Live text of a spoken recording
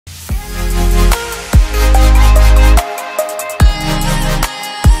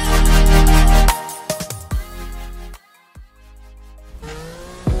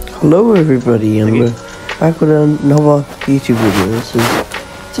Hello everybody, and we're back with another YouTube video. This is a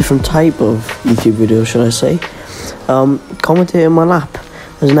different type of YouTube video, should I say. Commentate in my lap,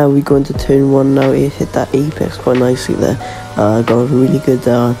 as now we go into turn 1 now. It hit that apex quite nicely there. Got a really good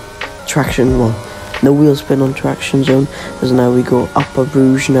traction, well, no wheel spin on traction zone, as now we go Upper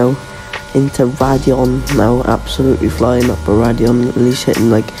Rouge now into Radion now, absolutely flying Upper Radion, at least hitting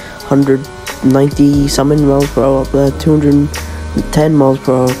like 190 something miles per hour up there, 210 miles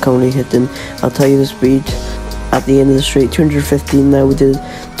per hour currently hitting. I'll tell you the speed at the end of the straight, 215 now. We did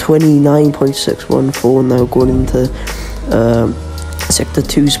 29.614 now, going into sector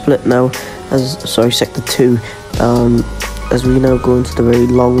 2 split now, sector 2, as we now go into the very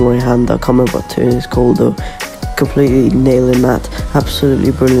long right hand. I can't remember what turn it's called though. Completely nailing that,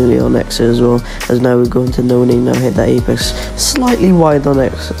 absolutely brilliantly on exit as well, as now we're going to no name now, hit that apex slightly wide on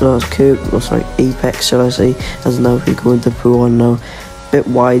apex, should I say, as now we go into Poo on now, bit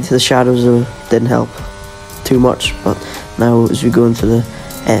wide, the shadows didn't help too much, but now as we go into the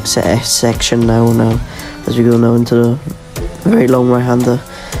S section now, as we go now into the very long right hander,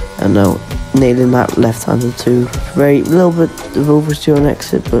 and now nailing that left hander too, little bit of oversteer on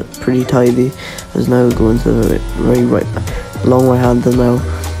exit, but pretty tidy, as now we go into the very long right hander now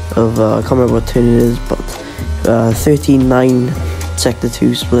of I can't remember what turn it is, but 13.9 sector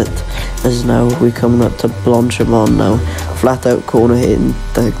 2 split, as now we're coming up to Blanchimont now, flat out corner hitting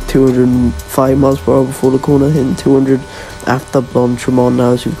like 205 miles per hour before the corner, hitting 200 after Blanchimont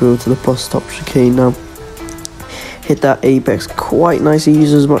now, as we go to the bus stop chicane now. Hit that apex quite nicely,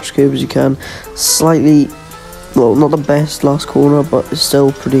 use as much curb as you can, slightly, well, not the best last corner, but it's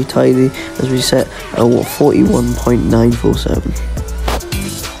still pretty tidy, as we set a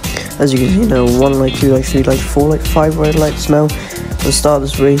 41.947. As you can see now, 1 light, 2 light, 3 light, 4 light, 5 red lights now to start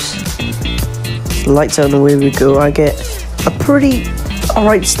this race. Lights out and away we go. I get a pretty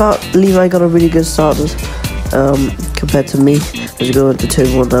alright start. Levi got a really good start compared to me, as we go into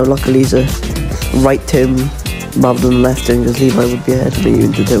turn 1 now. Luckily it's a right turn rather than left turn, because Levi would be ahead of me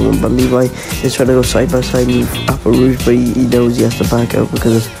into turn 1, but Levi is trying to go side by side with Upper Rouge, but he knows he has to back out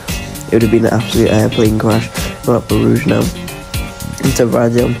because it would have been an absolute airplane crash for Upper Rouge now into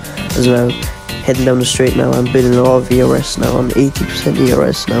Radion, as now heading down the straight now. I'm burning a lot of ERS now, I'm 80%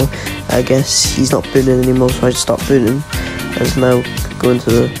 ERS now. I guess he's not burning anymore, so I stopped burning, as now going to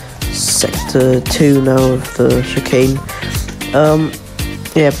the sector 2 now of the chicane.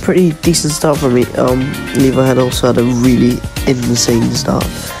 Yeah, pretty decent start for me. Levi had also had a really insane start,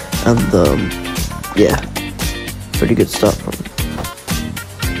 and yeah, pretty good start from him.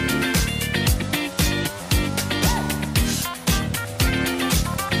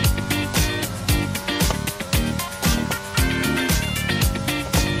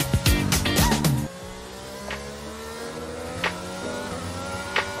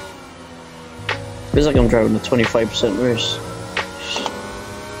 Feels like I'm driving a 25% race.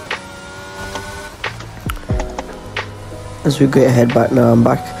 As we get ahead back now, I'm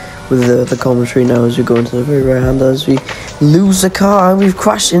back with the commentary now, as we go into the very right hand, as we lose the car and we've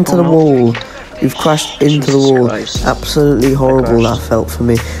crashed into the wall. We've crashed into the wall. Christ. Absolutely horrible that felt for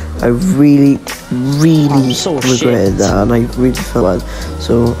me. I really regretted that, and I really felt bad.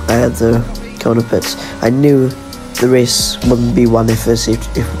 So I had to go to pits. I knew the race wouldn't be won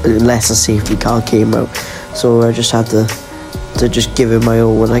unless a safety car came out. So I just had to just give it my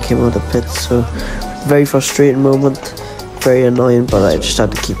all when I came out of the pits. So very frustrating moment. Very annoying, but I just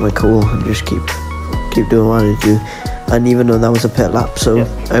had to keep my cool and just keep doing what I do. And even though that was a pit lap, so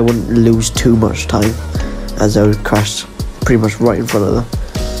I wouldn't lose too much time, as I would crash pretty much right in front of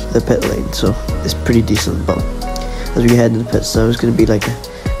the pit lane. So it's pretty decent. But as we head to the pits now, it's going to be like a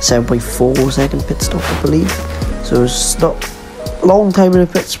 7.4 second pit stop, I believe. So it's not a long time in the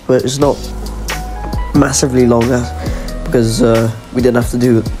pits, but it's not massively long, because we didn't have to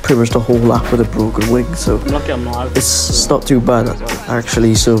do pretty much the whole lap with a broken wing, so it's not too bad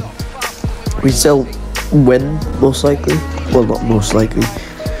actually. So we still win, most likely. Well, not most likely,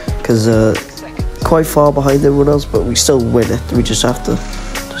 because quite far behind everyone else, but we still win it. We just have to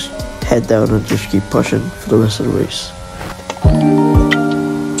head down and just keep pushing for the rest of the race.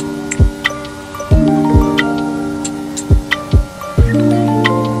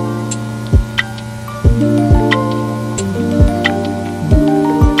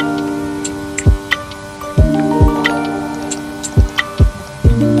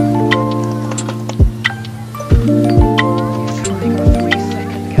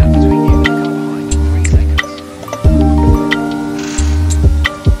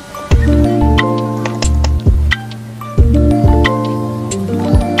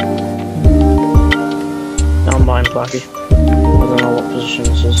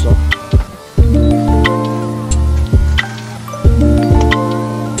 positions as well.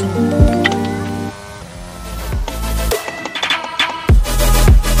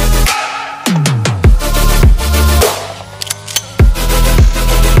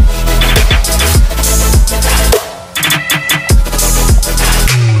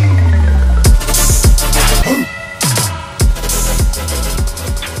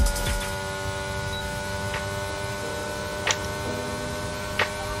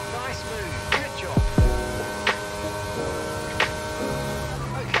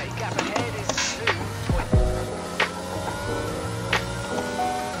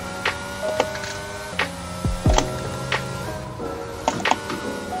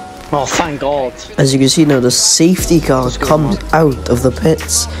 Oh, thank God. As you can see now, the safety car comes out of the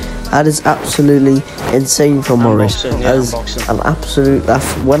pits. That is absolutely insane from Morris. That is an absolute...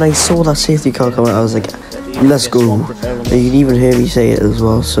 When I saw that safety car come out, I was like, let's go. And you can even hear me say it as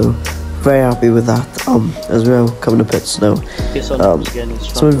well, so very happy with that as well, coming to pits now.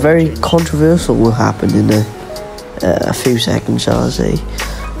 Something very controversial will happen in a few seconds, shall I say.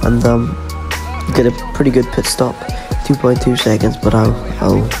 And get a pretty good pit stop, 2.2 seconds, but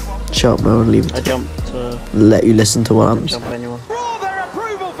I'll shut up now and leave it to let you listen to what happens. For all their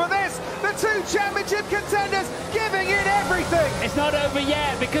approval for this, the two championship contenders giving it everything. It's not over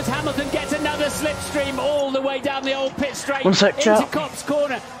yet because Hamilton gets another slipstream all the way down the old pit straight into Copse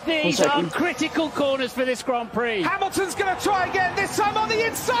corner. These are critical corners for this Grand Prix. Hamilton's going to try again, this time on the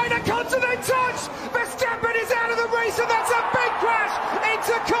inside, a continent touch. Verstappen is out of the race, and that's a big crash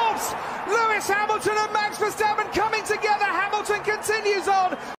into Copse. Lewis Hamilton and Max Verstappen coming together. Hamilton continues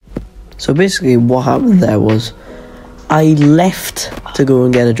on. So basically what happened there was I left to go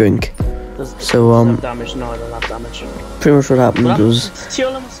and get a drink. So damage? No, I don't have damage. pretty much what happened was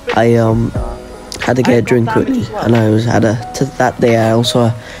I had to get a drink quickly, and that day I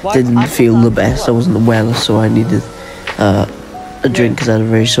also didn't feel the best. I wasn't well, so I needed a drink because I had a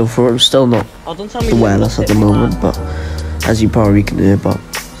very sore throat. I'm still not the wellest at the moment, but as you probably can hear, but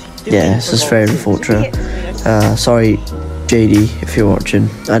yeah, it's just very unfortunate. Sorry JD if you're watching,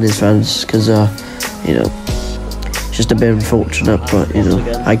 and his fans, because you know, it's just a bit unfortunate, but you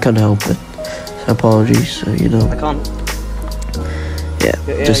know, I couldn't help it, so apologies. So you know, I can't. Yeah,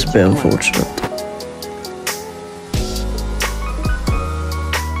 just a bit unfortunate.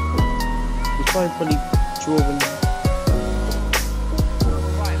 He's probably pretty driven.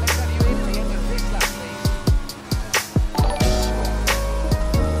 Right, let's have you in at the end of this lap, please.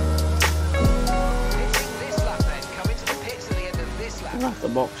 Hitting this lap then, come into the pits at the end of this lap. Left the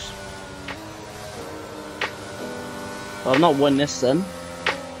box. Well, I've not won this then.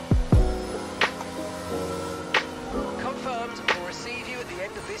 Confirmed, we'll receive you at the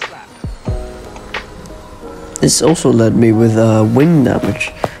end of this lap. This also led me with wing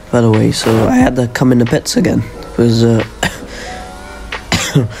damage, by the way, so I had to come in the pits again because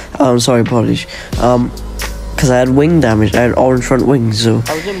I'm sorry, apologies. Because I had wing damage, I had orange front wings, so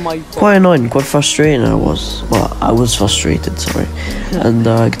quite annoying, quite frustrating I was. Well, I was frustrated, sorry. And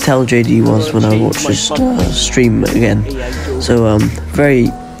I could tell JD was when I watched his stream again. So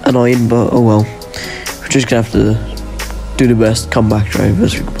very annoying, but oh well. We're just gonna have to do the best comeback drive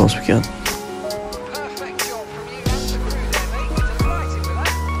as we possibly can. Perfect job from you and the crew there, mate. Delighted with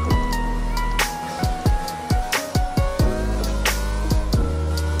that.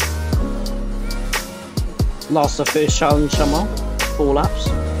 Lost the first challenge somehow. 4 laps.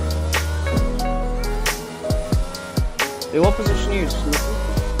 Hey, what position are you?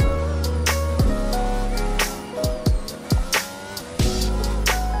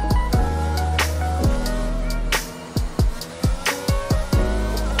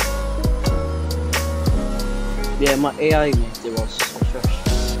 Yeah, my AI it was.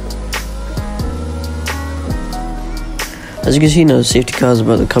 As you can see now, the safety car is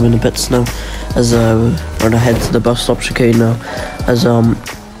about to come in the pits now, as we're gonna head to the bus stop chicane now, as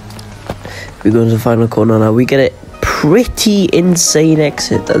we go into the final corner now. We get a pretty insane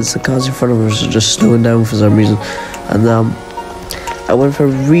exit as the cars in front of us are just slowing down for some reason, and I went for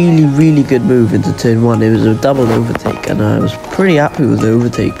a really good move into turn 1. It was a double overtake, and I was pretty happy with the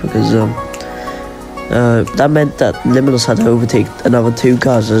overtake because that meant that Limitless had to overtake another 2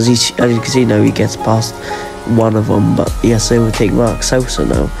 cars. As you can see now, he gets past one of them, but he has to overtake Mark Sousa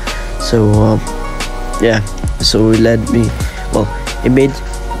now. So yeah, so it made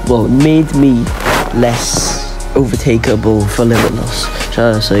me less overtakeable for Limitless,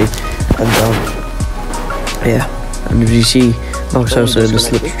 shall I say. And yeah, and as you see, Mark Sousa in the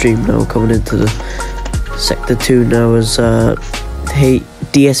slipstream now coming into the sector 2 now, as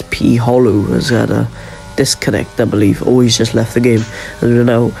DSP Hollow has had a disconnect, I believe, or he's just left the game, and we're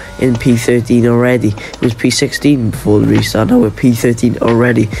now in P13 already. It was P16 before the restart, now we're P13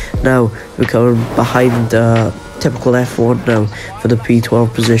 already. Now we're coming behind typical F1 now for the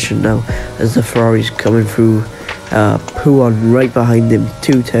P12 position now, as the Ferrari's coming through. Puon right behind him,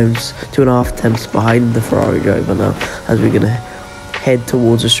 2.5 tenths behind the Ferrari driver now, as we're gonna head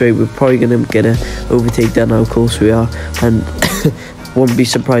towards the straight. We're probably gonna get a overtake down how close we are, and won't be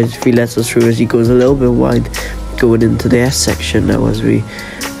surprised if he lets us through, as he goes a little bit wide going into the S section now, as we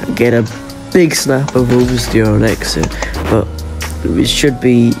get a big snap of oversteer on exit. But we should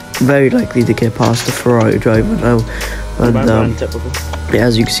be very likely to get past the Ferrari driver now, and yeah,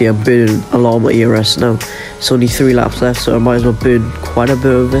 as you can see, I'm burning a lot of my ERS now. It's only 3 laps left, so I might as well burn quite a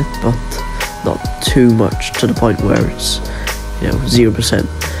bit of it, but not too much to the point where it's 0%,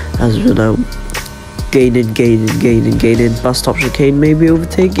 as we're now gaining. Bus stop chicane, maybe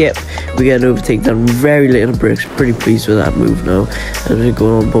overtake. Yep, we get an overtake done very late on the brakes. Pretty pleased with that move now, as we're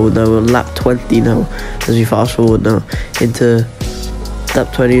going on board now on lap 20 now, as we fast forward now into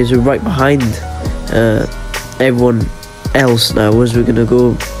lap 20, as we're right behind everyone else now, as we're gonna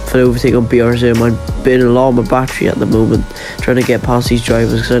go for the overtake on BRZ. I'm burning a lot of my battery at the moment, trying to get past these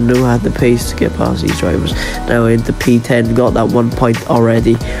drivers, because I know I had the pace to get past these drivers. Now into P10, got that 1 point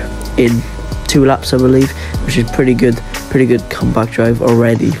already in 2 laps, I believe, which is pretty good comeback drive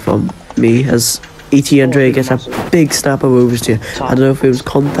already from me, as ET Andre gets a big snap of oversteer. I don't know if it was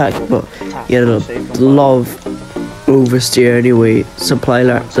contact, but he had a lot of oversteer anyway. Supply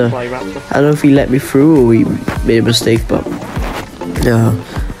Raptor, I don't know if he let me through or he made a mistake, but yeah,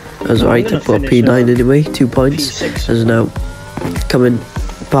 it was alright to put P9 anyway. 2 points, as now coming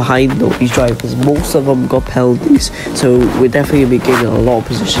behind all these drivers. Most of them got penalties, so we're definitely going to be gaining a lot of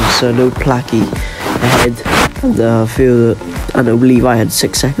positions. So no Placky ahead, and I feel that, and I believe I had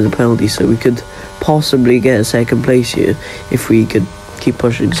 6 seconds of penalty, so we could possibly get a second place here if we could keep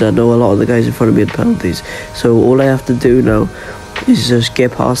pushing, because I know a lot of the guys in front of me had penalties. So all I have to do now is just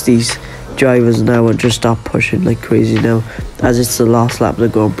get past these drivers now and just start pushing like crazy now, as it's the last lap of the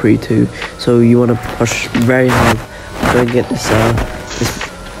Grand Prix too. So you want to push very hard, try and get this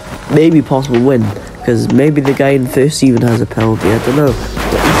maybe possible win, because maybe the guy in first even has a penalty, I don't know.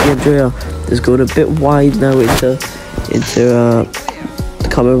 But Andrea is going a bit wide now into the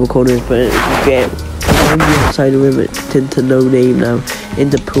common corners, but if you get on the outside of him, it's into No Name now,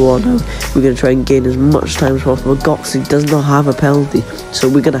 into Puon now. We're going to try and gain as much time as possible. Goxley does not have a penalty, so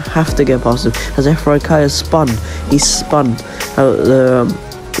we're going to have to get past him, as F1 Kai has spun. He's spun out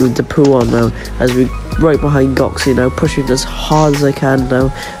with the Puon now, as we right behind Goxley now, pushing as hard as I can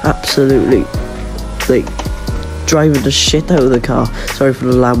now, absolutely like driving the shit out of the car. Sorry for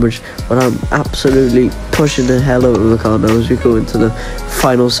the language, but I'm absolutely pushing the hell out of the car now, as we go into the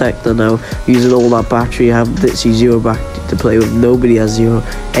final sector now, using all that battery. I have literally 0 battery to play with. Nobody has 0,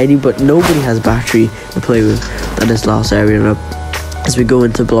 nobody has battery to play with in this last area now, as we go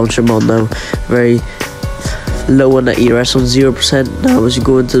into Blanchimont now, very low on that ERS on 0% now, as you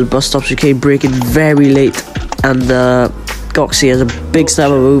go into the bus stop chicane, braking very late, and Goxie has a big snap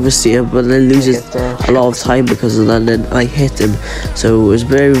of oversteer, but then loses a lot of time because of that, and then I hit him. So it was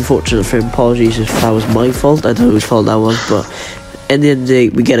very unfortunate for him. Apologies if that was my fault, I don't know whose fault that was, but in the end of the day,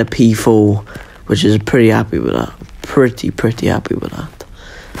 we get a P4, which is pretty happy with that. Pretty happy with that.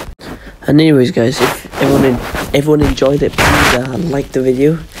 And anyways guys, if everyone enjoyed it, please like the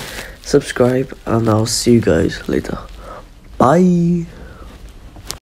video, subscribe, and I'll see you guys later. Bye.